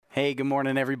Hey, good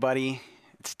morning, everybody.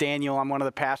 It's Daniel. I'm one of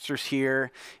the pastors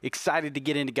here. Excited to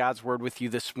get into God's Word with you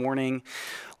this morning.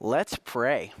 Let's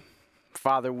pray.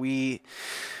 Father, we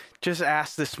just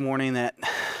ask this morning that,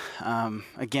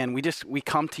 again, we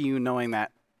come to you knowing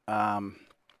that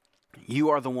you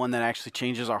are the one that actually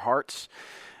changes our hearts.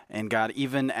 And God,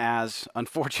 even as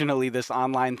unfortunately this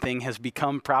online thing has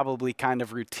become probably kind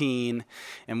of routine,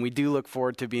 and we do look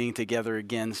forward to being together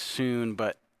again soon,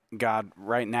 but God,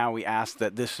 right now we ask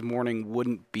that this morning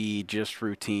wouldn't be just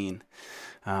routine,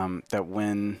 that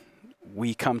when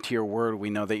we come to your word, we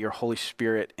know that your Holy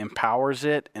Spirit empowers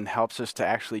it and helps us to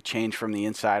actually change from the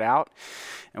inside out.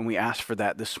 And we ask for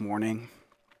that this morning.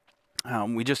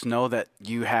 We just know that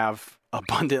you have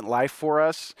abundant life for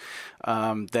us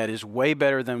that is way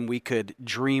better than we could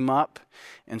dream up.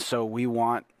 And so we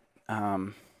want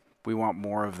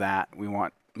more of that. We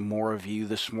want more of you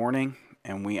this morning.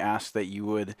 And we ask that you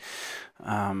would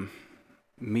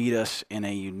meet us in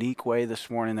a unique way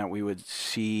this morning, that we would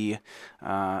see,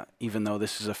 even though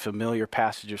this is a familiar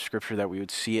passage of Scripture, that we would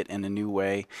see it in a new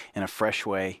way, in a fresh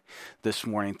way this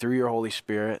morning through your Holy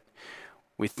Spirit.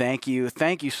 We thank you.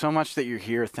 Thank you so much that you're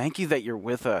here. Thank you that you're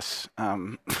with us.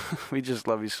 We just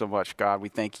love you so much, God. We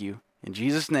thank you. In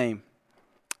Jesus' name,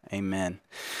 amen.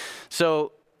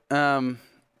 So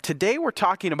today we're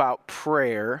talking about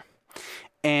prayer.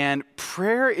 And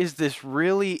prayer is this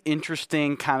really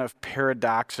interesting kind of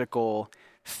paradoxical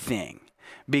thing,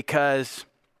 because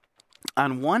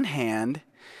on one hand,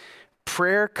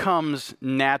 prayer comes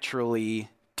naturally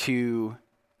to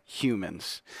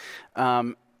humans.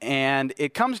 And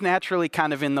it comes naturally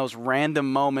kind of in those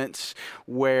random moments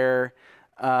where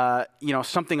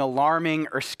something alarming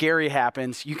or scary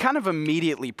happens, you kind of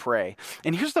immediately pray.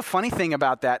 And here's the funny thing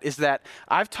about that is that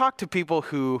I've talked to people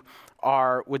who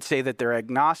would say that they're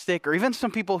agnostic, or even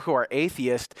some people who are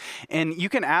atheist, and you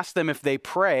can ask them if they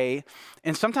pray,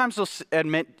 and sometimes they'll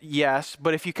admit yes,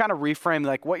 but if you kind of reframe,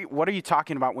 like, what are you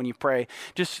talking about when you pray?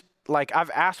 Just like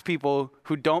I've asked people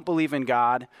who don't believe in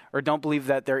God or don't believe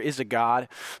that there is a God,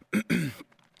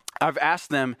 I've asked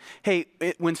them, hey,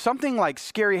 when something like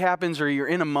scary happens, or you're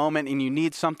in a moment and you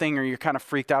need something, or you're kind of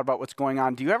freaked out about what's going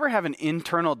on, do you ever have an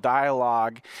internal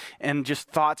dialogue and just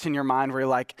thoughts in your mind where you're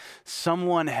like,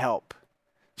 someone help?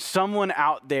 Someone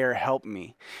out there help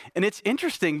me. And it's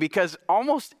interesting because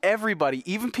almost everybody,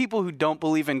 even people who don't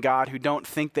believe in God, who don't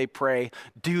think they pray,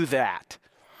 do that.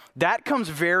 That comes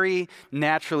very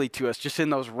naturally to us, just in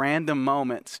those random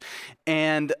moments.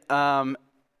 And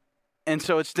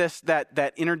so it's just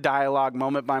that inner dialogue,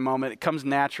 moment by moment. It comes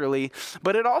naturally,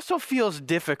 but it also feels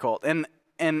difficult.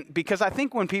 And because I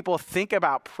think when people think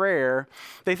about prayer,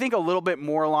 they think a little bit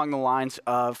more along the lines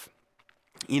of,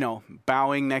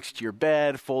 bowing next to your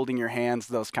bed, folding your hands,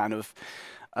 those kind of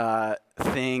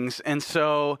things. And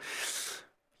so,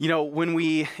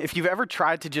 if you've ever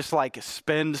tried to just like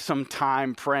spend some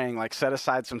time praying, like set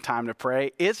aside some time to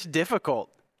pray, it's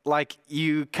difficult. Like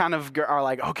you kind of are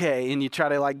like, okay, and you try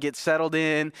to like get settled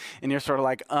in, and you're sort of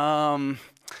like,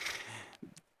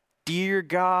 dear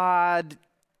God,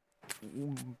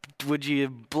 would you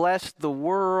bless the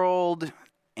world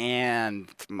and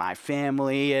my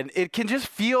family? And it can just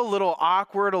feel a little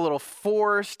awkward, a little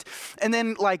forced. And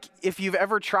then like if you've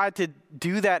ever tried to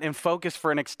do that and focus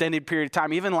for an extended period of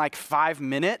time, even like 5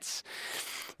 minutes,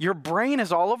 your brain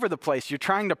is all over the place. You're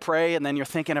trying to pray, and then you're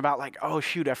thinking about like, oh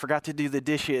shoot, I forgot to do the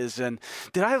dishes, and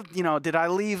did I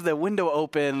leave the window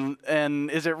open,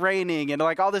 and is it raining, and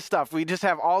like all this stuff. We just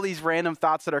have all these random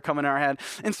thoughts that are coming in our head.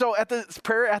 And so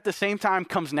prayer at the same time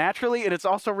comes naturally, and it's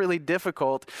also really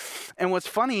difficult. And what's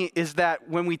funny is that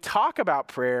when we talk about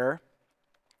prayer,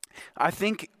 I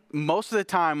think most of the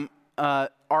time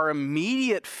our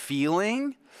immediate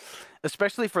feeling,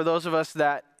 especially for those of us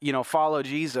that, follow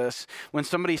Jesus, when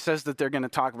somebody says that they're going to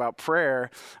talk about prayer,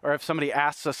 or if somebody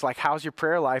asks us, like, how's your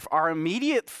prayer life? Our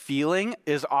immediate feeling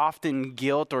is often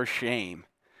guilt or shame.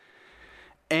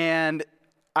 And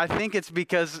I think it's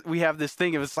because we have this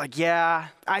thing of, it's like, yeah,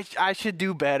 I should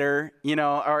do better,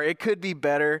 or it could be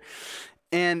better.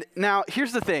 And now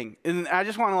here's the thing, and I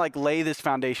just want to like lay this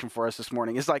foundation for us this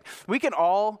morning. It's like, we can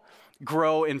all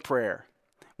grow in prayer.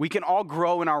 We can all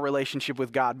grow in our relationship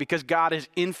with God because God is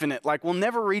infinite. Like, we'll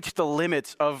never reach the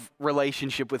limits of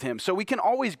relationship with him. So we can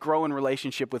always grow in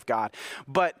relationship with God.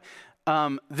 But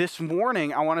this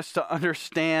morning, I want us to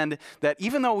understand that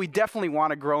even though we definitely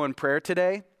want to grow in prayer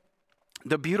today,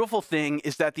 the beautiful thing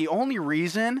is that the only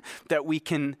reason that we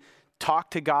can talk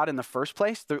to God in the first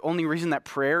place, the only reason that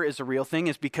prayer is a real thing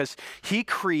is because he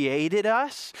created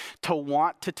us to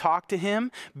want to talk to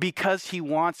him, because he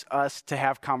wants us to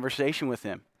have conversation with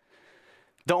him.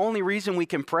 The only reason we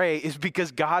can pray is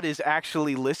because God is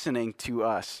actually listening to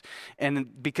us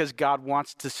and because God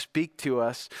wants to speak to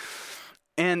us.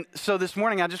 And so this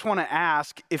morning, I just want to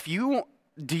ask,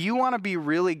 do you want to be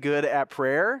really good at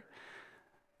prayer?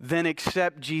 Then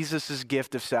accept Jesus'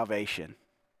 gift of salvation.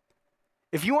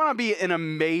 If you want to be an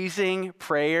amazing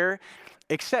prayer,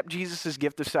 accept Jesus'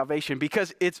 gift of salvation,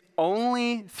 because it's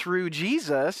only through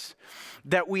Jesus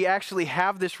that we actually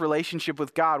have this relationship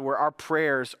with God where our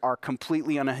prayers are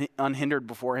completely unhindered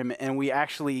before him, and we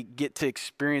actually get to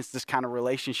experience this kind of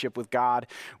relationship with God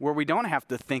where we don't have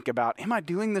to think about, am I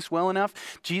doing this well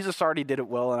enough? Jesus already did it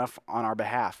well enough on our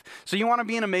behalf. So you want to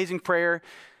be an amazing prayer,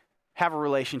 have a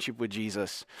relationship with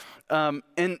Jesus.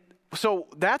 And so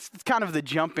that's kind of the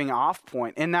jumping off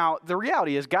point. And now the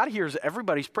reality is God hears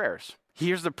everybody's prayers. He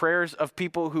hears the prayers of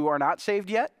people who are not saved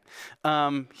yet.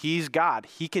 He's God.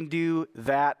 He can do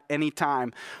that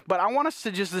anytime. But I want us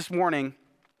to just this morning,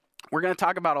 we're going to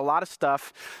talk about a lot of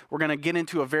stuff. We're going to get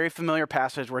into a very familiar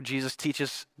passage where Jesus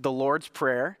teaches the Lord's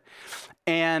Prayer.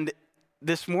 And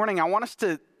this morning, I want us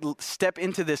to step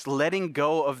into this letting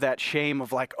go of that shame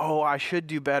of like, oh, I should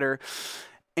do better.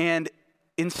 And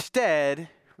instead,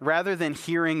 rather than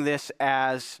hearing this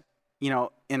as,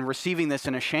 and receiving this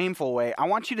in a shameful way, I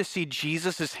want you to see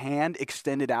Jesus' hand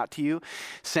extended out to you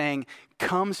saying,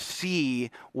 come see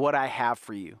what I have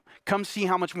for you. Come see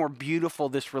how much more beautiful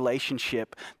this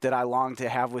relationship that I long to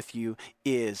have with you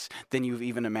is than you've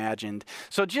even imagined.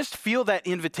 So just feel that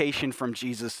invitation from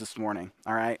Jesus this morning,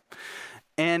 all right?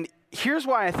 And here's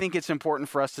why I think it's important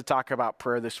for us to talk about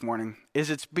prayer this morning, is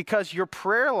it's because your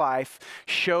prayer life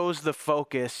shows the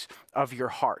focus of your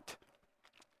heart.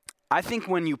 I think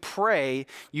when you pray,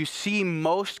 you see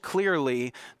most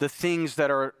clearly the things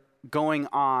that are going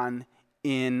on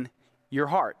in your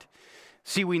heart.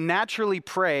 See, we naturally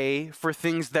pray for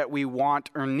things that we want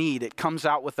or need. It comes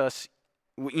out with us,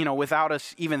 without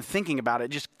us even thinking about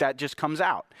it, that just comes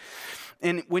out.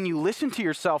 And when you listen to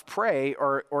yourself pray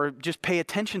or just pay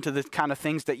attention to the kind of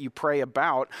things that you pray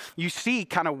about, you see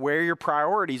kind of where your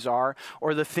priorities are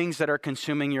or the things that are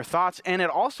consuming your thoughts. And it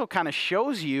also kind of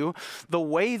shows you the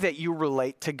way that you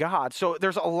relate to God. So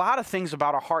there's a lot of things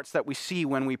about our hearts that we see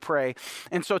when we pray.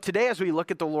 And so today, as we look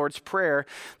at the Lord's Prayer,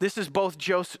 this is both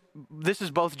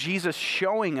Jesus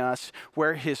showing us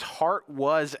where his heart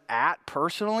was at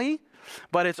personally,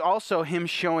 but it's also him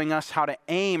showing us how to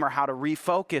aim or how to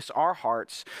refocus our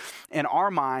hearts and our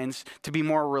minds to be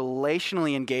more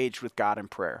relationally engaged with God in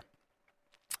prayer.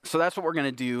 So that's what we're going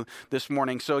to do this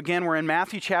morning. So again, we're in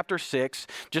Matthew chapter 6.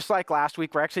 Just like last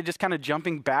week, we're actually just kind of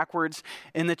jumping backwards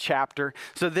in the chapter.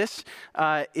 So this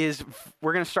we're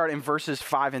going to start in verses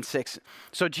 5 and 6.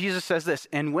 So Jesus says this,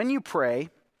 "And when you pray,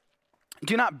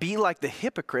 do not be like the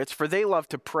hypocrites, for they love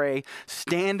to pray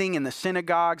standing in the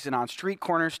synagogues and on street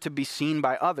corners to be seen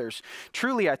by others.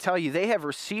 Truly, I tell you, they have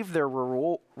received their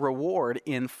reward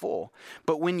in full.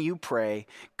 But when you pray,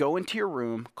 go into your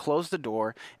room, close the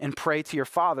door, and pray to your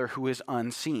Father who is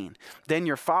unseen. Then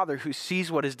your Father who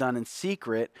sees what is done in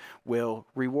secret will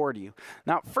reward you."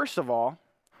 Now, first of all,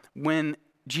 when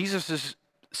Jesus is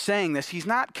saying this, he's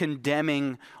not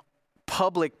condemning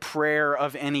public prayer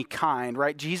of any kind,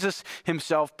 right? Jesus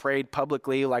himself prayed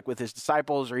publicly, like with his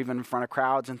disciples or even in front of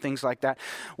crowds and things like that.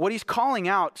 What he's calling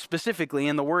out specifically,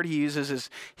 and the word he uses is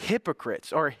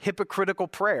hypocrites or hypocritical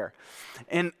prayer.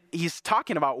 And he's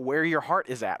talking about where your heart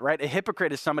is at, right? A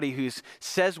hypocrite is somebody who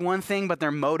says one thing, but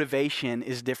their motivation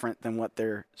is different than what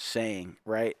they're saying,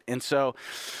 right? And so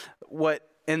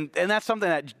And that's something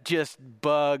that just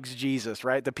bugs Jesus,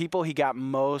 right? The people he got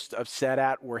most upset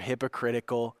at were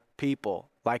hypocritical people,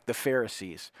 like the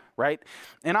Pharisees, right?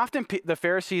 And often the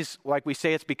Pharisees, like we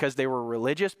say, it's because they were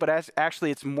religious, but actually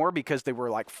it's more because they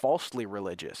were like falsely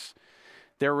religious.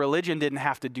 Their religion didn't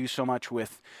have to do so much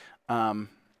with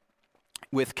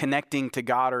connecting to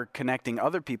God or connecting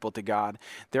other people to God.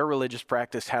 Their religious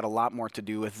practice had a lot more to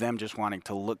do with them just wanting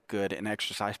to look good and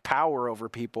exercise power over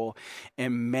people.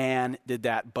 And man, did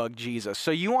that bug Jesus. So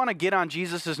you want to get on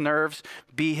Jesus's nerves,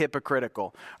 be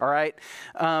hypocritical, all right?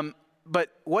 But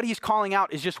what he's calling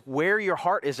out is just where your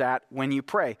heart is at when you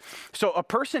pray. So a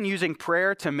person using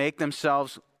prayer to make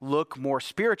themselves look more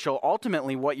spiritual,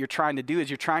 ultimately what you're trying to do is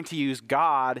you're trying to use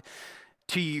God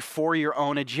for your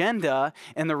own agenda.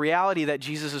 And the reality that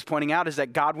Jesus is pointing out is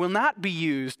that God will not be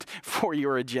used for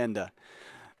your agenda.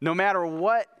 No matter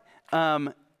what,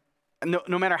 no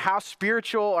matter how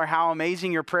spiritual or how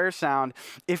amazing your prayers sound,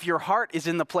 if your heart is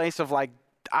in the place of like,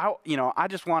 I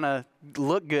just want to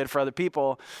look good for other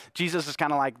people, Jesus is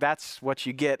kind of like, that's what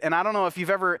you get. And I don't know if you've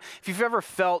ever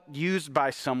felt used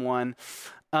by someone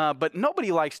but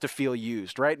nobody likes to feel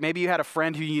used, right? Maybe you had a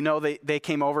friend who they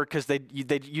came over because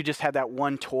you just had that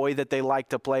one toy that they like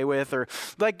to play with, or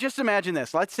like just imagine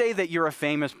this. Let's say that you're a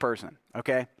famous person,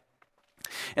 okay?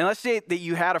 And let's say that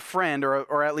you had a friend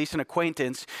or at least an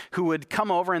acquaintance who would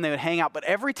come over and they would hang out, but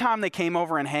every time they came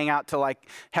over and hang out to like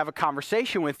have a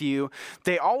conversation with you,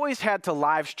 they always had to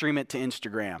live stream it to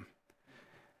Instagram.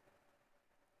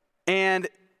 And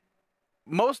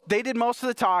they did most of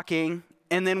the talking,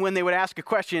 and then when they would ask a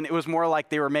question, it was more like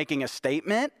they were making a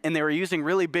statement, and they were using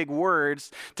really big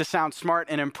words to sound smart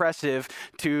and impressive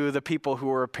to the people who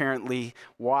were apparently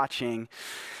watching.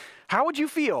 How would you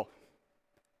feel?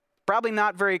 Probably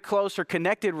not very close or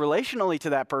connected relationally to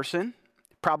that person.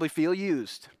 Probably feel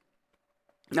used.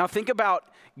 Now think about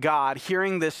God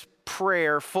hearing this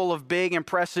prayer full of big,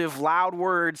 impressive, loud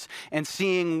words and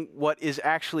seeing what is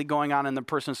actually going on in the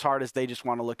person's heart as they just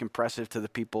want to look impressive to the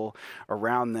people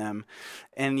around them.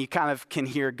 And you kind of can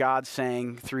hear God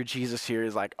saying through Jesus here,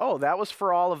 is like, oh, that was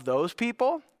for all of those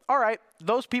people? All right,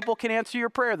 those people can answer your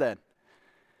prayer then.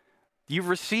 You've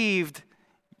received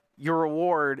your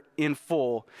reward in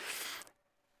full.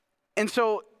 And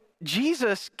so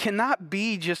Jesus cannot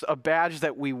be just a badge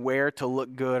that we wear to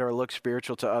look good or look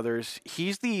spiritual to others.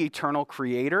 He's the eternal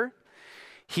creator.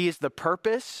 He is the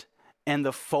purpose and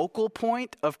the focal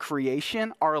point of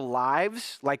creation. Our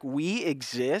lives, like we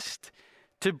exist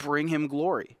to bring him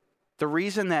glory. The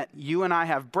reason that you and I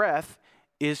have breath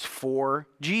is for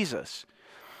Jesus.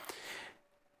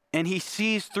 And he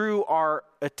sees through our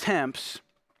attempts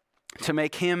to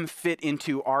make him fit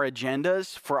into our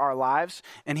agendas for our lives,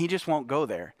 and he just won't go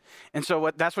there. And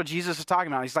so that's what Jesus is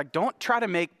talking about. He's like, don't try to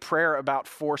make prayer about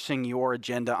forcing your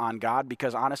agenda on God,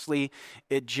 because honestly,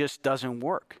 it just doesn't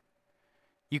work.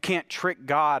 You can't trick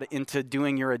God into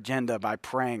doing your agenda by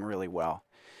praying really well.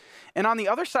 And on the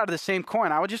other side of the same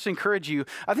coin, I would just encourage you,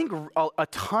 I think a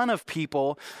ton of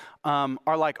people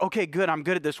are like, okay, good, I'm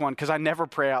good at this one because I never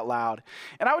pray out loud.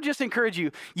 And I would just encourage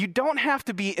you, you don't have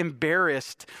to be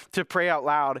embarrassed to pray out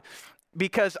loud,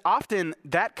 because often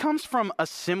that comes from a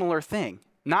similar thing.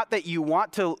 Not that you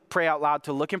want to pray out loud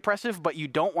to look impressive, but you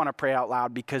don't want to pray out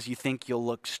loud because you think you'll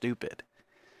look stupid.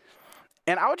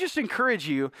 And I would just encourage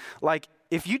you, like,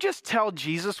 if you just tell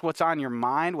Jesus what's on your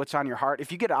mind, what's on your heart,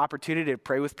 if you get an opportunity to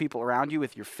pray with people around you,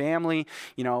 with your family,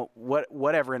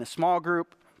 whatever, in a small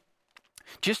group,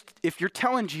 just if you're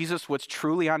telling Jesus what's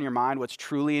truly on your mind, what's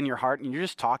truly in your heart, and you're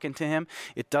just talking to him,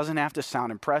 it doesn't have to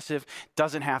sound impressive,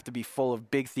 doesn't have to be full of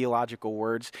big theological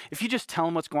words. If you just tell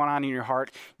him what's going on in your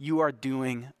heart, you are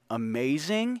doing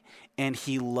amazing, and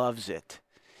he loves it.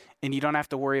 And you don't have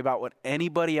to worry about what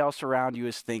anybody else around you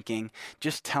is thinking.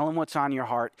 Just tell him what's on your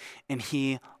heart, and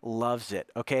he loves it,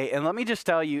 okay? And let me just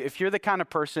tell you, if you're the kind of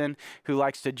person who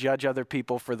likes to judge other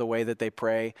people for the way that they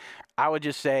pray, I would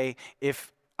just say,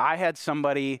 if I had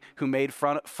somebody who made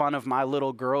fun of my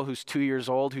little girl who's 2 years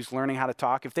old, who's learning how to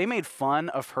talk, if they made fun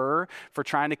of her for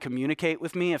trying to communicate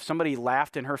with me, if somebody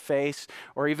laughed in her face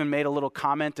or even made a little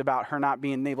comment about her not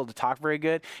being able to talk very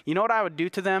good, you know what I would do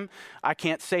to them? I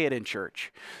can't say it in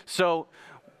church. So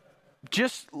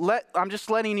I'm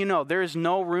just letting you know, there is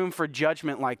no room for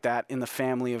judgment like that in the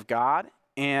family of God.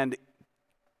 And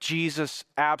Jesus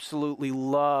absolutely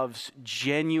loves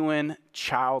genuine,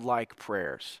 childlike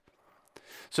prayers.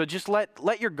 So just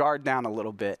let your guard down a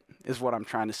little bit is what I'm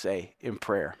trying to say in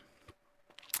prayer.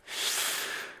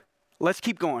 Let's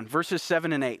keep going. Verses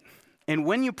 7 and 8. And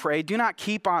when you pray, do not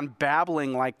keep on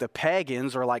babbling like the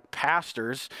pagans or like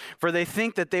pastors, for they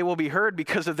think that they will be heard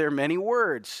because of their many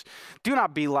words. Do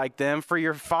not be like them, for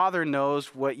your Father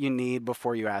knows what you need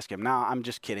before you ask him. Now, I'm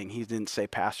just kidding. He didn't say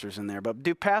pastors in there,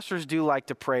 but pastors do like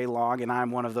to pray long, and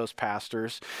I'm one of those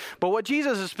pastors. But what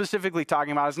Jesus is specifically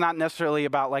talking about is not necessarily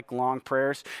about like long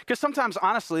prayers, because sometimes,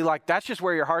 honestly, like that's just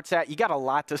where your heart's at. You got a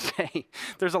lot to say.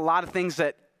 There's a lot of things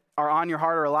that are on your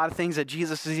heart, or a lot of things that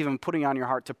Jesus is even putting on your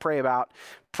heart to pray about.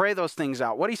 Pray those things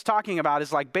out. What he's talking about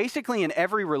is like basically in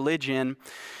every religion,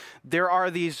 there are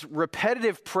these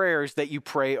repetitive prayers that you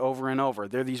pray over and over.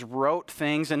 They're these rote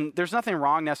things, and there's nothing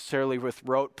wrong necessarily with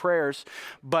rote prayers,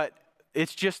 but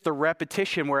it's just the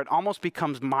repetition where it almost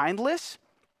becomes mindless.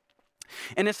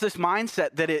 And it's this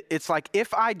mindset that it's like,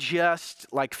 if I just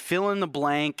like fill in the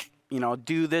blank,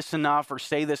 do this enough or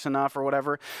say this enough or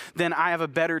whatever, then I have a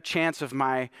better chance of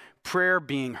my prayer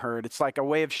being heard. It's like a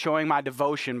way of showing my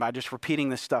devotion by just repeating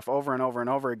this stuff over and over and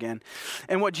over again.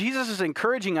 And what Jesus is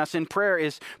encouraging us in prayer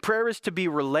is to be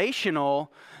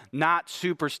relational, not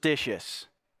superstitious.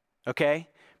 Okay?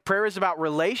 Prayer is about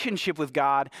relationship with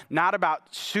God, not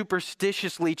about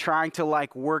superstitiously trying to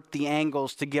like work the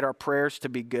angles to get our prayers to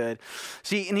be good.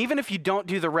 See, and even if you don't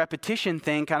do the repetition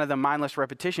thing, kind of the mindless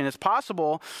repetition, it's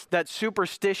possible that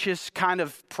superstitious kind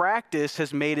of practice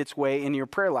has made its way into your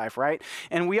prayer life, right?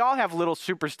 And we all have little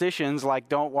superstitions like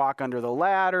don't walk under the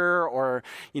ladder, or,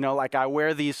 you know, like I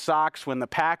wear these socks when the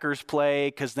Packers play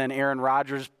because then Aaron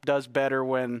Rodgers does better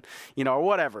when, you know, or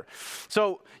whatever.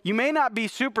 So you may not be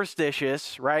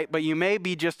superstitious, right? But you may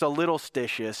be just a little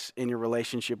stitious in your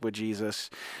relationship with Jesus.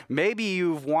 Maybe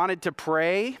you've wanted to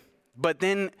pray, but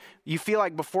then you feel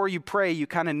like before you pray, you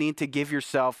kind of need to give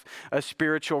yourself a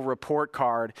spiritual report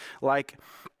card. Like,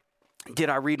 did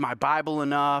I read my Bible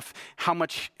enough? How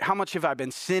much have I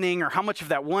been sinning? Or how much of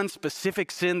that one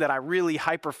specific sin that I really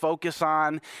hyper-focus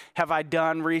on have I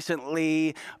done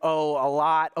recently? Oh, a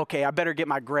lot. Okay, I better get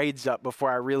my grades up before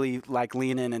I really like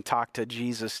lean in and talk to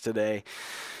Jesus today.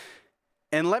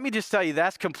 And let me just tell you,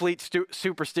 that's complete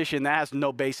superstition. That has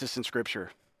no basis in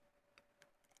Scripture.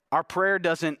 Our prayer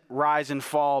doesn't rise and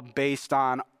fall based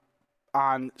on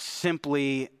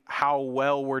simply how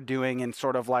well we're doing and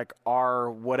sort of like our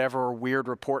whatever weird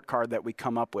report card that we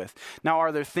come up with. Now,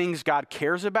 are there things God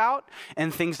cares about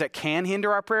and things that can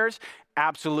hinder our prayers?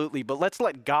 Absolutely. But let's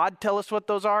let God tell us what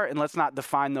those are, and let's not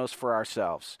define those for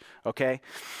ourselves, okay?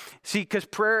 See, because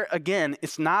prayer, again,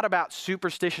 it's not about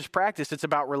superstitious practice. It's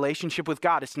about relationship with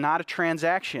God. It's not a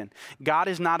transaction. God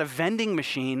is not a vending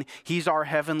machine. He's our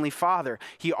heavenly Father.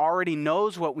 He already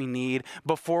knows what we need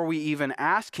before we even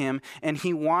ask him, and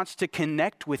he wants to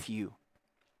connect with you.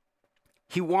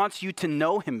 He wants you to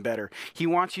know him better. He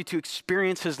wants you to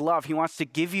experience his love. He wants to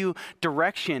give you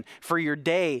direction for your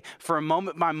day, for a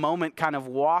moment by moment kind of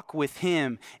walk with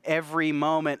him every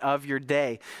moment of your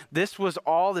day. This was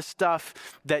all the stuff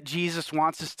that Jesus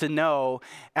wants us to know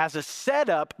as a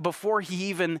setup before he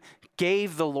even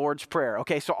gave the Lord's Prayer.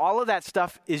 Okay, so all of that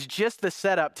stuff is just the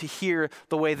setup to hear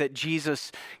the way that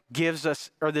Jesus gives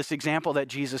us, or this example that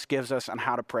Jesus gives us on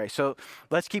how to pray. So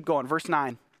let's keep going. Verse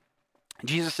 9.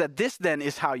 Jesus said, "This then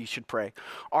is how you should pray.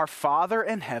 Our Father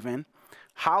in heaven,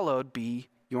 hallowed be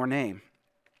your name."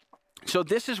 So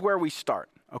this is where we start,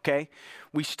 okay?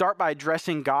 We start by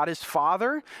addressing God as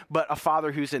Father, but a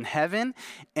Father who's in heaven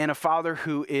and a Father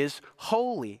who is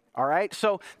holy, all right?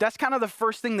 So that's kind of the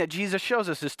first thing that Jesus shows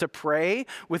us, is to pray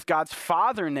with God's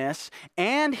fatherness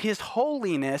and his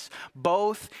holiness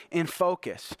both in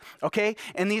focus, okay?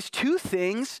 And these two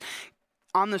things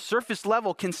on the surface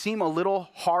level can seem a little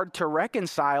hard to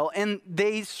reconcile, and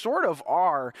they sort of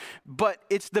are, but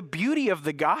it's the beauty of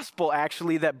the gospel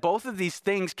actually that both of these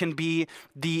things can be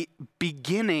the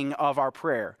beginning of our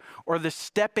prayer or the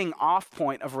stepping off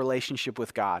point of relationship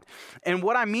with God. And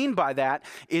what I mean by that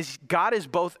is God is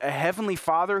both a heavenly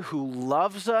Father who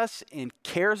loves us and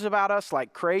cares about us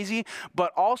like crazy,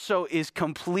 but also is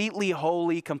completely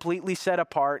holy, completely set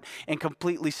apart, and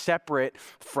completely separate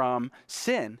from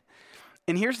sin.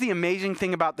 And here's the amazing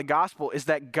thing about the gospel is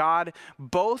that God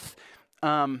both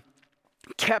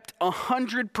kept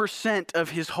 100%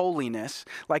 of his holiness,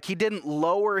 like he didn't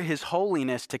lower his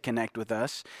holiness to connect with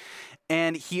us,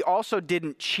 and he also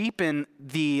didn't cheapen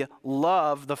the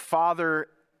love, the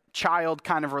father-child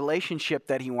kind of relationship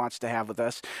that he wants to have with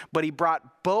us, but he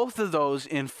brought both of those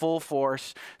in full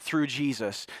force through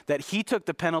Jesus, that he took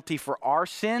the penalty for our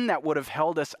sin that would have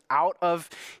held us out of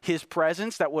his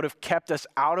presence, that would have kept us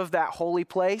out of that holy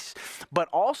place, but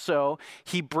also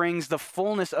he brings the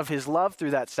fullness of his love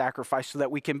through that sacrifice so that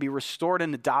we can be restored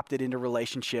and adopted into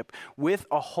relationship with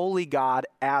a holy God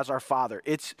as our Father.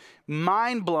 It's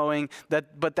mind-blowing,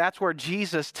 but that's where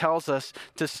Jesus tells us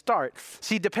to start.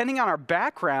 See, depending on our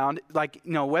background, like,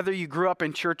 you know, whether you grew up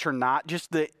in church or not,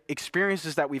 just the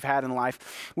experiences that we've had in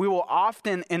life, we will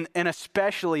often, and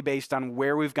especially based on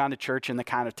where we've gone to church and the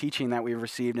kind of teaching that we've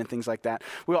received and things like that,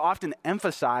 we'll often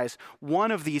emphasize one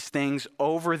of these things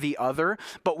over the other,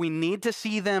 but we need to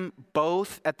see them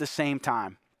both at the same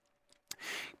time.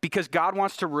 Because God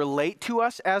wants to relate to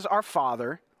us as our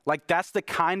Father. Like, that's the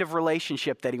kind of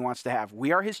relationship that he wants to have.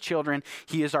 We are his children.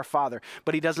 He is our Father.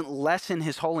 But he doesn't lessen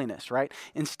his holiness, right?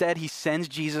 Instead, he sends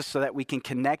Jesus so that we can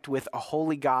connect with a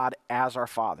holy God as our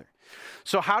Father.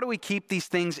 So how do we keep these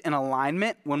things in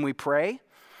alignment when we pray?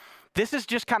 This is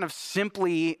just kind of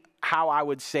simply how I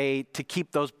would say to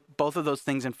keep both of those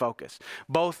things in focus.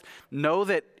 Both know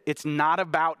that it's not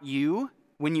about you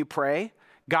when you pray.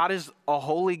 God is a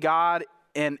holy God.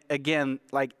 And again,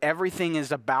 like, everything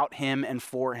is about him and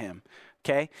for him,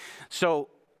 okay? So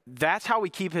that's how we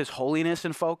keep his holiness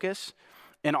in focus.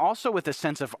 And also with a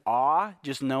sense of awe,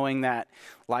 just knowing that,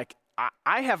 like,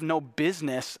 I have no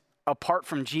business apart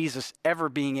from Jesus ever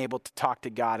being able to talk to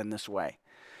God in this way.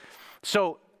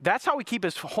 So that's how we keep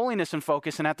his holiness in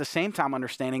focus and at the same time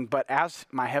understanding, but as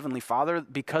my heavenly Father,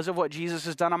 because of what Jesus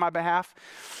has done on my behalf,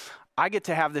 I get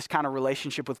to have this kind of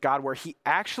relationship with God where he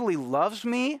actually loves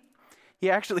me. He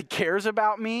actually cares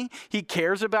about me. He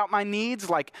cares about my needs.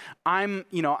 Like I'm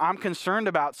concerned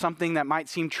about something that might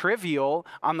seem trivial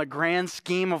on the grand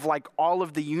scheme of like all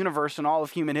of the universe and all of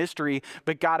human history,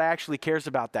 but God actually cares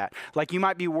about that. Like you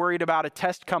might be worried about a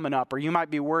test coming up, or you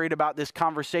might be worried about this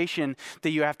conversation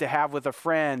that you have to have with a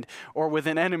friend or with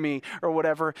an enemy or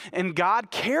whatever. And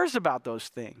God cares about those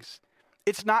things.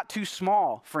 It's not too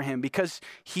small for him because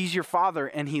he's your Father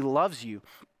and he loves you.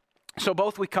 So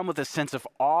both we come with a sense of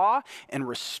awe and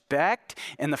respect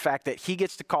and the fact that he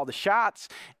gets to call the shots,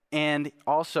 and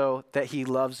also that he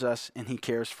loves us and he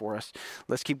cares for us.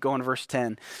 Let's keep going to verse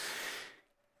 10.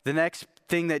 The next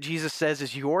thing that Jesus says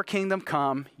is, your kingdom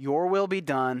come, your will be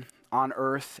done on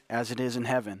earth as it is in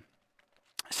heaven.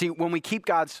 See, when we keep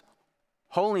God's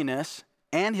holiness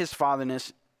and his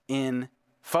fatherness in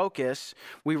focus,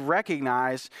 we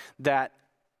recognize that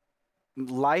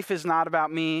life is not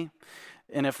about me.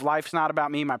 And if life's not about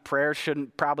me, my prayers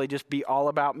shouldn't probably just be all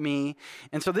about me.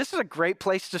 And so this is a great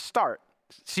place to start.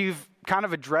 So you've kind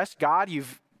of addressed God.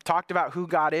 You've talked about who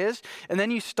God is. And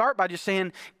then you start by just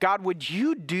saying, God, would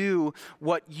you do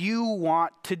what you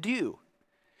want to do?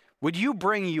 Would you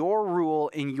bring your rule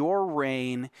and your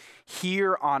reign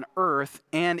here on earth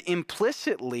and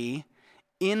implicitly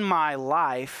in my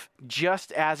life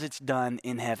just as it's done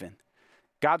in heaven?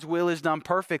 God's will is done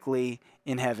perfectly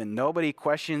in heaven. Nobody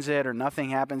questions it or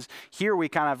nothing happens. Here we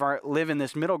kind of live in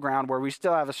this middle ground where we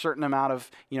still have a certain amount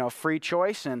of, free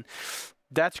choice, and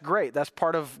that's great. That's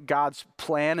part of God's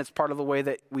plan. It's part of the way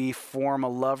that we form a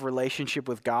love relationship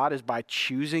with God is by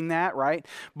choosing that, right?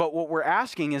 But what we're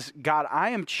asking is, God, I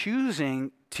am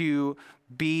choosing to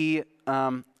be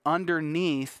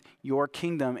underneath your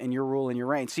kingdom and your rule and your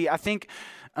reign. See, I think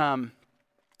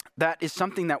that is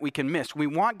something that we can miss. We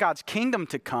want God's kingdom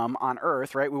to come on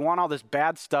earth, right? We want all this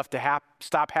bad stuff to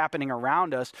stop happening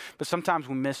around us, but sometimes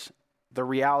we miss the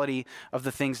reality of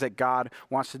the things that God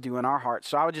wants to do in our hearts.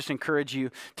 So I would just encourage you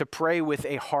to pray with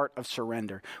a heart of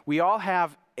surrender. We all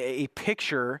have a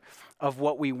picture of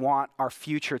what we want our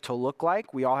future to look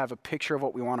like. We all have a picture of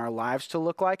what we want our lives to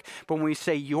look like. But when we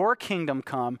say your kingdom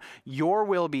come, your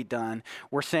will be done,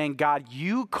 we're saying, God,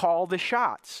 you call the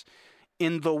shots.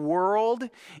 In the world,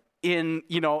 in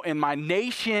my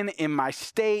nation, in my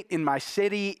state, in my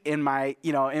city, in my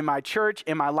church,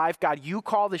 in my life, God, you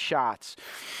call the shots.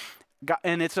 God,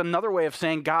 and it's another way of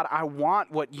saying, God, I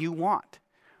want what you want.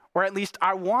 Or at least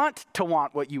I want to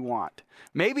want what you want.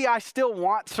 Maybe I still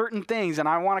want certain things and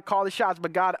I want to call the shots,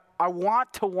 but God, I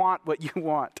want to want what you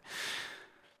want.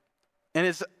 And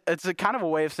it's a kind of a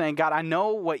way of saying, God, I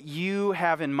know what you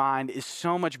have in mind is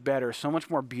so much better, so much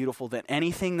more beautiful than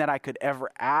anything that I could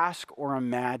ever ask or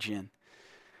imagine.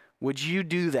 Would you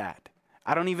do that?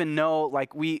 I don't even know,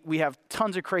 like we have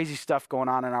tons of crazy stuff going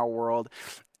on in our world,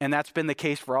 and that's been the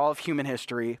case for all of human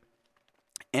history.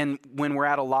 And when we're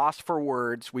at a loss for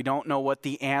words, we don't know what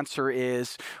the answer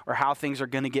is or how things are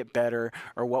going to get better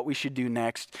or what we should do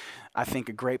next. I think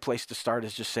a great place to start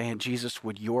is just saying, Jesus,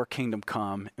 would your kingdom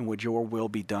come and would your will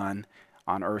be done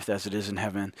on earth as it is in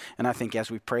heaven? And I think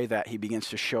as we pray that, he begins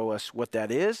to show us what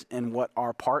that is and what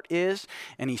our part is,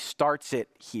 and he starts it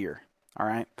here, all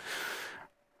right?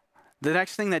 The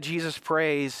next thing that Jesus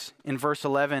prays in verse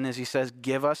 11 is he says,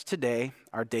 give us today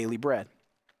our daily bread.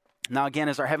 Now, again,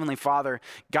 as our Heavenly Father,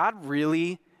 God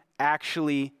really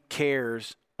actually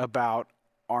cares about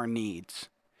our needs.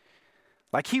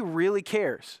 Like, he really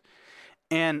cares.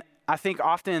 And I think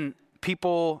often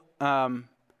people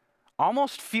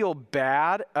almost feel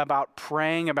bad about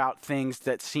praying about things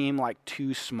that seem like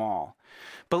too small.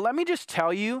 But let me just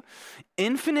tell you,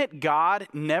 infinite God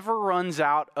never runs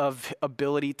out of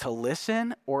ability to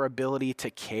listen or ability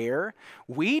to care.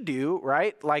 We do,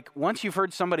 right? Like once you've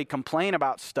heard somebody complain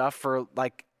about stuff for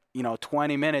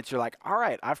 20 minutes, you're like, all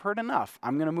right, I've heard enough.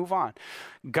 I'm going to move on.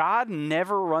 God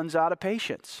never runs out of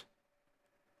patience.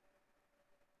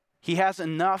 He has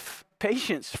enough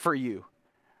patience for you,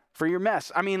 for your mess.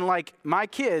 I mean, like my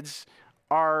kids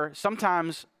are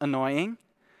sometimes annoying,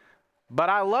 but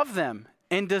I love them.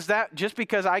 And does that, just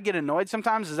because I get annoyed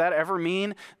sometimes, does that ever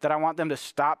mean that I want them to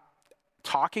stop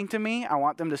talking to me? I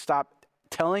want them to stop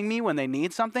telling me when they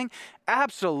need something?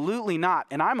 Absolutely not.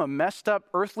 And I'm a messed up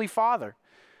earthly father.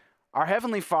 Our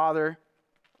Heavenly Father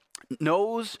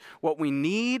knows what we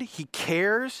need. He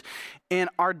cares. And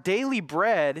our daily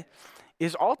bread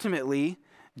is ultimately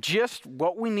just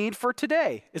what we need for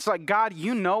today. It's like, God,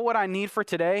 you know what I need for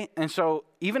today. And so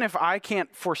even if I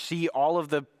can't foresee all of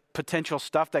the potential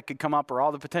stuff that could come up or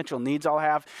all the potential needs I'll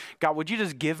have. God, would you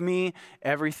just give me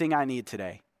everything I need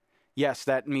today? Yes,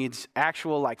 that means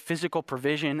actual like physical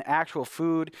provision, actual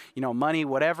food, money,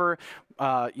 whatever,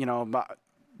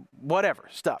 whatever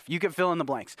stuff. You can fill in the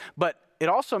blanks. But it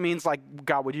also means like,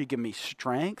 God, would you give me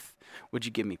strength? Would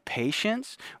you give me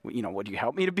patience? Would you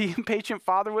help me to be a patient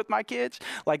father with my kids?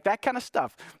 Like that kind of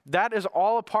stuff. That is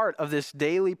all a part of this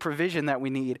daily provision that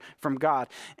we need from God.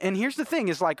 And here's the thing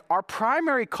is like our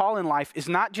primary call in life is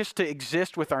not just to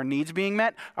exist with our needs being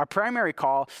met. Our primary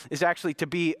call is actually to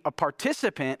be a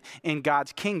participant in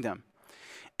God's kingdom.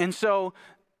 And so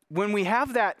when we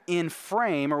have that in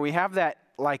frame, or we have that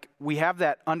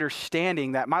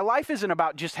understanding that my life isn't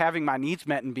about just having my needs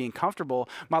met and being comfortable.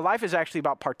 My life is actually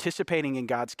about participating in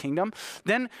God's kingdom.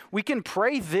 Then we can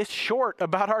pray this short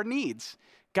about our needs.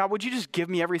 God, would you just give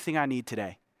me everything I need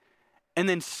today? And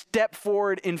then step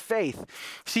forward in faith.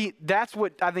 See, that's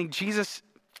what I think Jesus,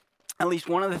 at least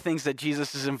one of the things that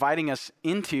Jesus is inviting us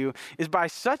into is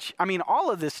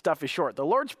all of this stuff is short. The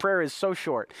Lord's Prayer is so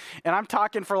short. And I'm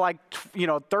talking for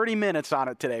 30 minutes on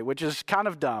it today, which is kind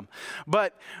of dumb.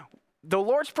 But the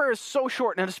Lord's Prayer is so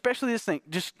short, and especially this thing,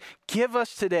 just give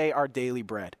us today our daily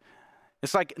bread.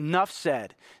 It's like enough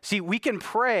said. See, we can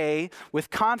pray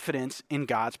with confidence in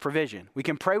God's provision. We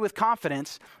can pray with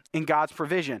confidence in God's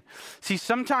provision. See,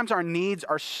 sometimes our needs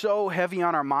are so heavy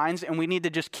on our minds and we need to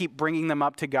just keep bringing them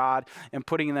up to God and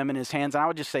putting them in his hands. And I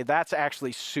would just say that's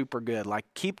actually super good. Like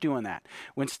keep doing that.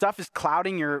 When stuff is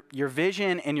clouding your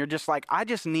vision and you're just like, I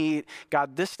just need,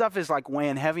 God, this stuff is like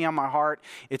weighing heavy on my heart.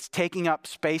 It's taking up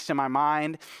space in my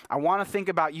mind. I want to think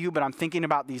about you, but I'm thinking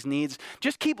about these needs.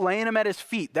 Just keep laying them at his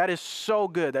feet. That is so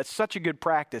good. That's such a good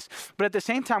practice. But at the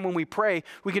same time, when we pray,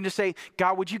 we can just say,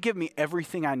 God, would you give me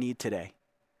everything I need today?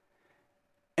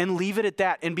 And leave it at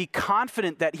that and be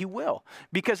confident that he will.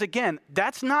 Because again,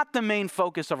 that's not the main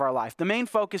focus of our life. The main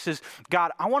focus is,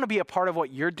 God, I want to be a part of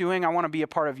what you're doing. I want to be a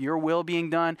part of your will being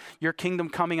done, your kingdom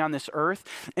coming on this earth.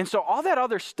 And so all that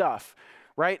other stuff,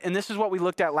 right? And this is what we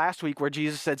looked at last week where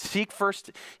Jesus said, seek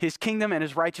first his kingdom and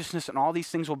his righteousness and all these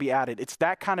things will be added. It's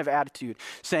that kind of attitude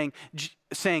saying,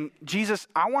 Jesus,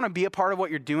 I want to be a part of what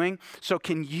you're doing. So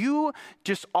can you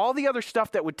just all the other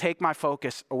stuff that would take my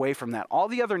focus away from that, all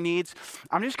the other needs,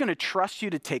 I'm just going to trust you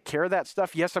to take care of that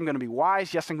stuff. Yes, I'm going to be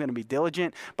wise. Yes, I'm going to be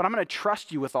diligent, but I'm going to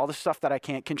trust you with all the stuff that I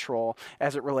can't control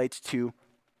as it relates to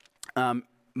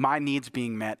my needs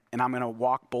being met. And I'm going to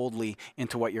walk boldly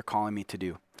into what you're calling me to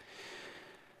do.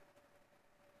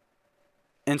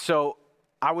 And so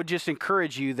I would just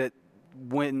encourage you that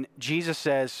when Jesus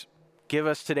says, give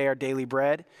us today our daily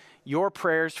bread, your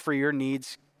prayers for your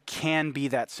needs can be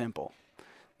that simple.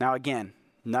 Now, again,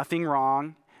 nothing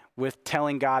wrong with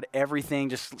telling God everything,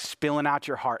 just spilling out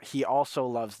your heart. He also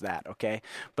loves that, okay?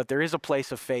 But there is a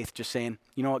place of faith just saying,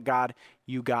 you know what, God,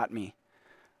 you got me.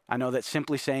 I know that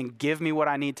simply saying, give me what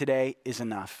I need today is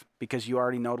enough because you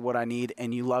already know what I need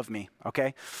and you love me,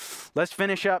 okay? Let's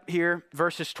finish up here,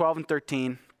 verses 12 and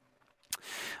 13.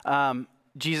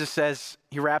 Jesus says,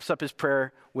 he wraps up his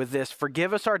prayer with this,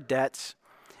 forgive us our debts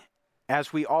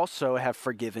as we also have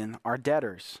forgiven our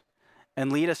debtors. And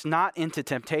lead us not into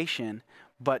temptation,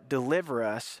 but deliver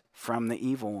us from the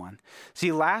evil one.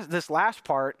 See, this last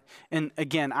part, and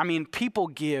again, people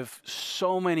give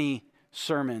so many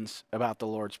sermons about the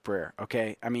Lord's Prayer,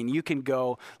 okay? You can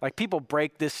go, people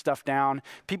break this stuff down.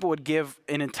 People would give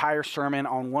an entire sermon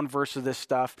on one verse of this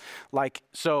stuff.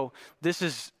 So this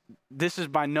is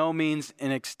by no means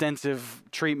an extensive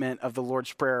treatment of the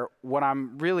Lord's Prayer. What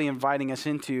I'm really inviting us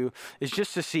into is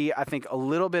just to see, I think, a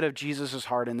little bit of Jesus'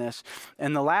 heart in this.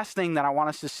 And the last thing that I want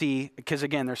us to see, because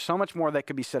again, there's so much more that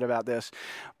could be said about this,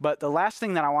 but the last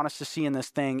thing that I want us to see in this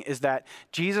thing is that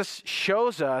Jesus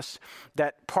shows us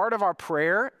that part of our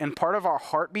prayer and part of our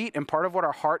heartbeat and part of what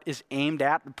our heart is aimed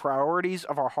at, the priorities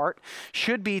of our heart,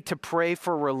 should be to pray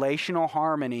for relational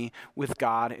harmony with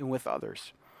God and with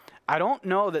others. I don't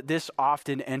know that this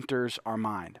often enters our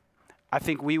mind. I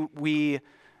think we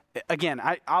again,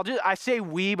 I say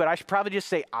we, but I should probably just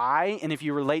say I, and if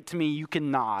you relate to me, you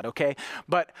can nod, okay?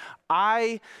 But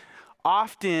I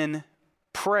often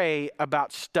pray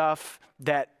about stuff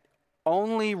that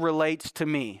only relates to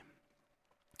me.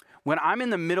 When I'm in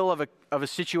the middle of a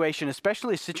situation,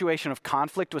 especially a situation of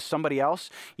conflict with somebody else,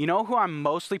 you know who I'm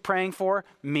mostly praying for?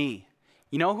 Me.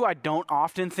 You know who I don't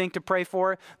often think to pray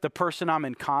for? The person I'm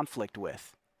in conflict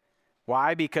with.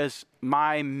 Why? Because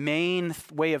my main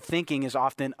way of thinking is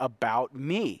often about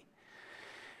me.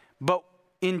 But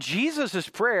in Jesus'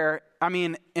 prayer,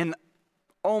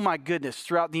 oh my goodness,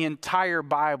 throughout the entire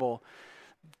Bible,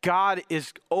 God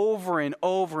is over and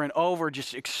over and over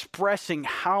just expressing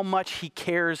how much he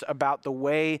cares about the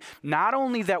way, not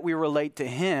only that we relate to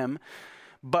him,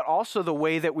 but also the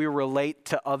way that we relate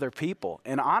to other people.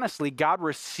 And honestly, God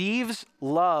receives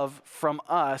love from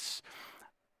us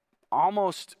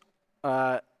almost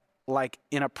like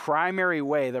in a primary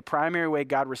way. The primary way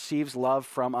God receives love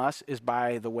from us is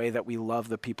by the way that we love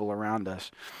the people around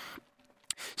us.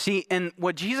 See, and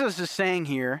what Jesus is saying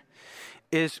here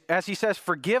is, as he says,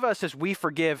 forgive us as we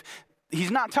forgive,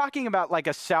 he's not talking about like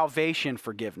a salvation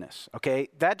forgiveness, okay?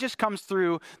 That just comes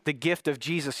through the gift of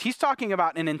Jesus. He's talking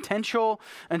about an intentional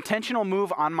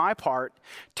move on my part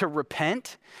to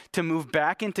repent, to move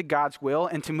back into God's will,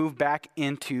 and to move back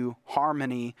into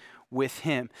harmony with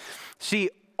him. See,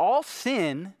 all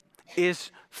sin is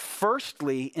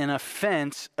firstly an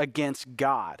offense against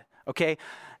God, okay?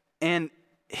 And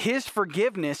his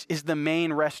forgiveness is the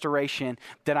main restoration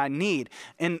that I need.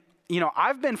 And,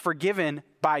 I've been forgiven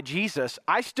by Jesus.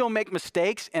 I still make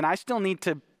mistakes, and I still need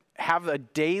to have a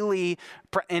daily,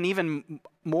 and even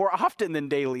more often than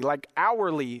daily, like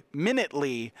hourly,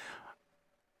 minutely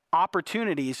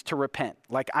opportunities to repent.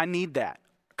 Like I need that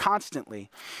constantly.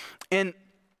 And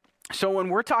so when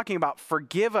we're talking about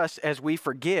forgive us as we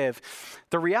forgive,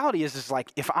 the reality is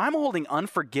like if I'm holding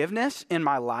unforgiveness in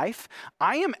my life,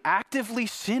 I am actively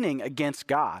sinning against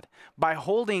God by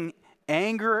holding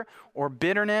anger or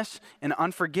bitterness and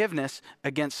unforgiveness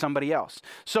against somebody else.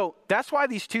 So that's why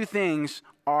these two things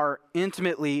are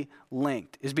intimately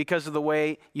linked, is because of the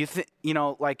way you think,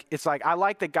 it's like, I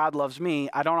like that God loves me.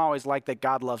 I don't always like that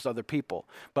God loves other people.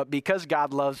 But because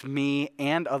God loves me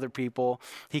and other people,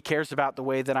 he cares about the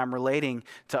way that I'm relating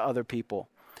to other people.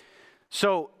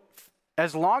 So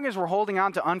as long as we're holding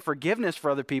on to unforgiveness for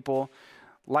other people,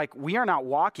 like we are not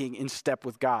walking in step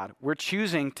with God. We're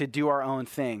choosing to do our own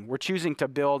thing. We're choosing to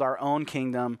build our own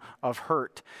kingdom of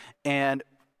hurt. And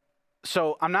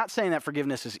so I'm not saying that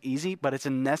forgiveness is easy, but it's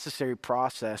a necessary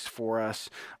process for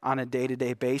us on a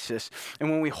day-to-day basis.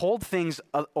 And when we hold things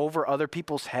over other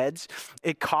people's heads,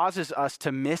 it causes us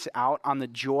to miss out on the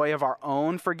joy of our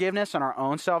own forgiveness and our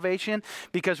own salvation,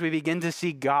 because we begin to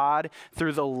see God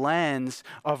through the lens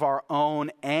of our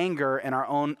own anger and our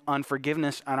own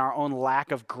unforgiveness and our own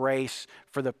lack of grace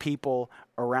for the people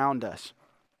around us.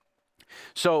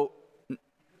 So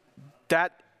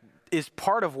that is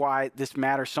part of why this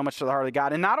matters so much to the heart of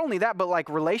God. And not only that, but like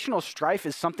relational strife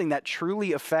is something that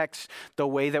truly affects the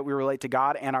way that we relate to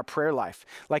God and our prayer life.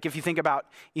 Like if you think about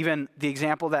even the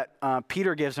example that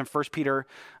Peter gives in 1 Peter,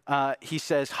 he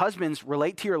says, husbands,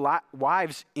 relate to your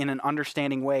wives in an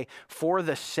understanding way for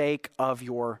the sake of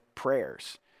your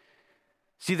prayers.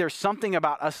 See, there's something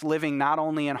about us living not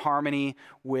only in harmony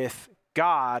with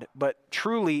God, but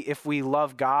truly if we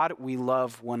love God, we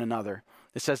love one another.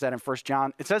 It says that in 1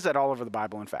 John. It says that all over the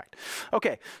Bible, in fact.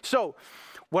 Okay, so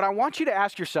what I want you to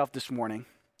ask yourself this morning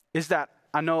is that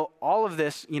I know all of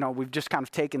this, we've just kind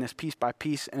of taken this piece by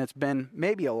piece, and it's been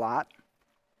maybe a lot.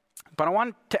 But I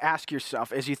want to ask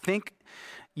yourself, as you think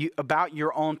about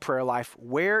your own prayer life,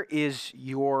 where is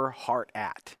your heart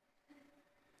at?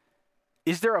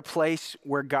 Is there a place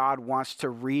where God wants to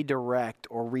redirect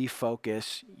or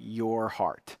refocus your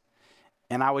heart?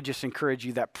 And I would just encourage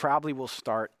you that probably will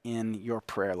start in your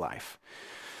prayer life.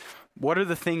 What are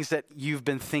the things that you've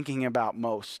been thinking about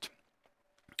most?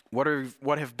 What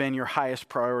have been your highest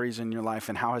priorities in your life,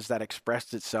 and how has that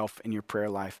expressed itself in your prayer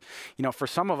life? For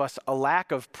some of us, a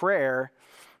lack of prayer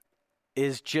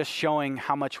is just showing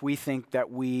how much we think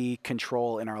that we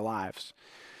control in our lives.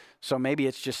 So maybe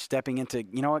it's just stepping into,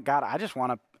 God, I just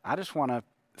want to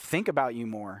think about you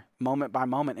more moment by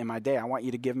moment in my day. I want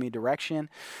you to give me direction,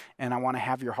 and I want to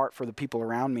have your heart for the people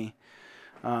around me.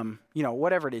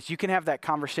 Whatever it is, you can have that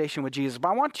conversation with Jesus. But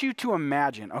I want you to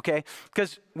imagine, okay?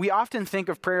 Because we often think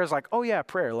of prayer as like, oh yeah,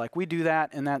 prayer. Like we do that,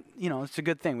 and that, it's a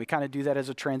good thing. We kind of do that as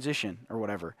a transition or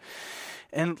whatever.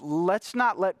 And let's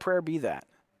not let prayer be that.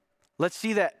 Let's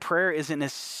see that prayer is an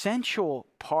essential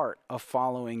part of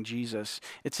following Jesus.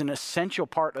 It's an essential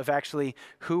part of actually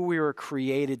who we were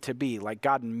created to be. Like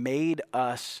God made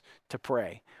us to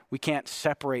pray. We can't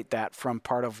separate that from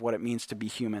part of what it means to be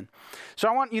human. So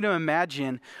I want you to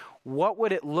imagine, what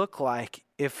would it look like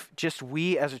if just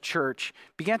we as a church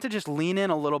began to just lean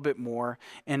in a little bit more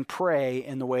and pray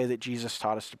in the way that Jesus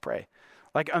taught us to pray?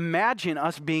 Like imagine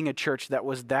us being a church that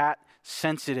was that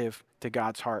sensitive to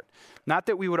God's heart. Not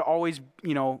that we would always,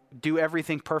 do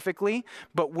everything perfectly,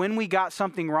 but when we got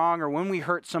something wrong, or when we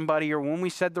hurt somebody, or when we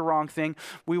said the wrong thing,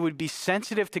 we would be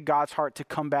sensitive to God's heart to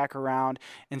come back around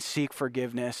and seek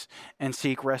forgiveness and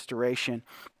seek restoration.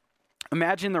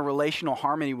 Imagine the relational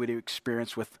harmony we'd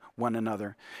experience with one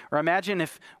another. Or imagine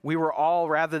if we were all,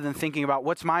 rather than thinking about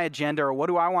what's my agenda or what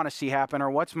do I want to see happen or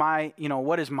what's my,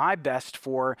 what is my best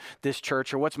for this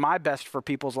church or what's my best for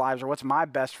people's lives or what's my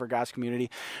best for God's community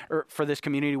or for this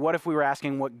community, what if we were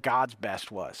asking what God's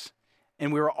best was?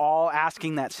 And we were all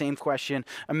asking that same question.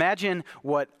 Imagine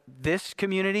what this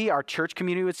community, our church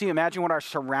community would see. Imagine what our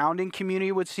surrounding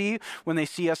community would see when they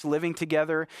see us living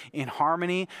together in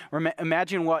harmony.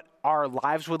 Imagine what our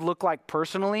lives would look like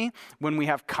personally when we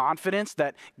have confidence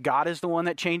that God is the one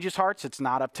that changes hearts. It's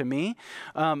not up to me.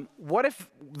 What if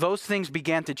those things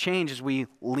began to change as we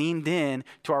leaned in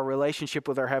to our relationship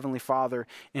with our Heavenly Father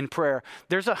in prayer?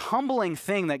 There's a humbling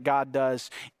thing that God does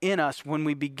in us when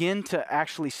we begin to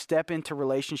actually step into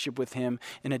relationship with Him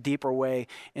in a deeper way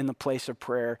in the place of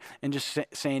prayer and just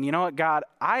saying, you know what, God,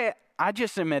 I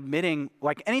just am admitting,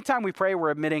 like anytime we pray,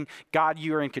 we're admitting, God,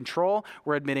 you are in control.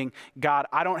 We're admitting, God,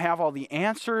 I don't have all the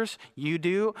answers. You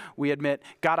do. We admit,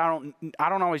 God, I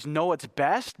don't always know what's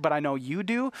best, but I know you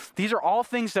do. These are all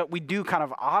things that we do kind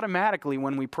of automatically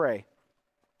when we pray.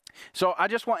 So I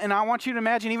want you to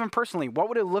imagine even personally, what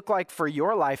would it look like for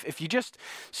your life if you just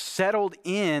settled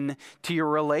in to your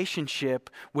relationship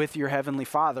with your Heavenly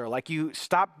Father? Like you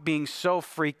stopped being so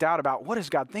freaked out about what does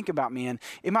God think about me? And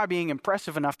am I being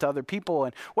impressive enough to other people?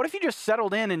 And what if you just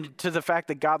settled in to the fact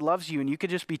that God loves you and you could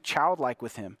just be childlike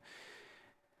with Him?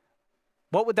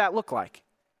 What would that look like?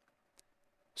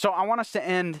 So I want us to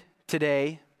end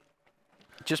today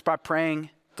just by praying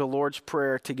the Lord's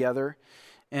Prayer together.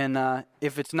 And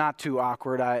if it's not too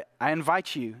awkward, I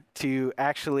invite you to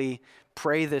actually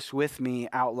pray this with me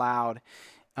out loud,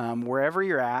 wherever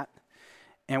you're at.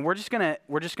 And we're just gonna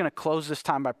close this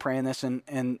time by praying this.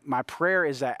 And my prayer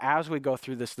is that as we go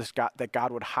through this that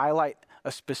God would highlight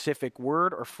a specific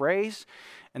word or phrase,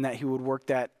 and that He would work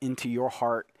that into your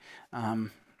heart.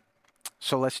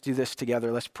 So let's do this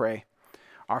together. Let's pray.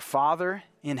 Our Father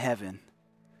in heaven,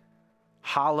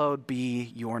 hallowed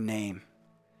be your name.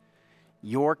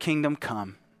 Your kingdom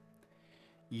come,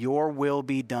 your will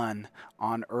be done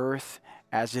on earth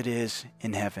as it is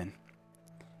in heaven.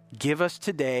 Give us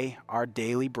today our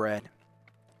daily bread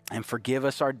and forgive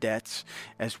us our debts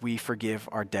as we forgive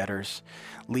our debtors.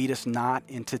 Lead us not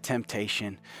into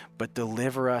temptation, but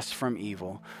deliver us from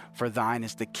evil. For thine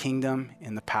is the kingdom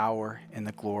and the power and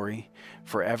the glory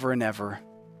forever and ever.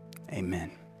 Amen.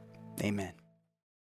 Amen.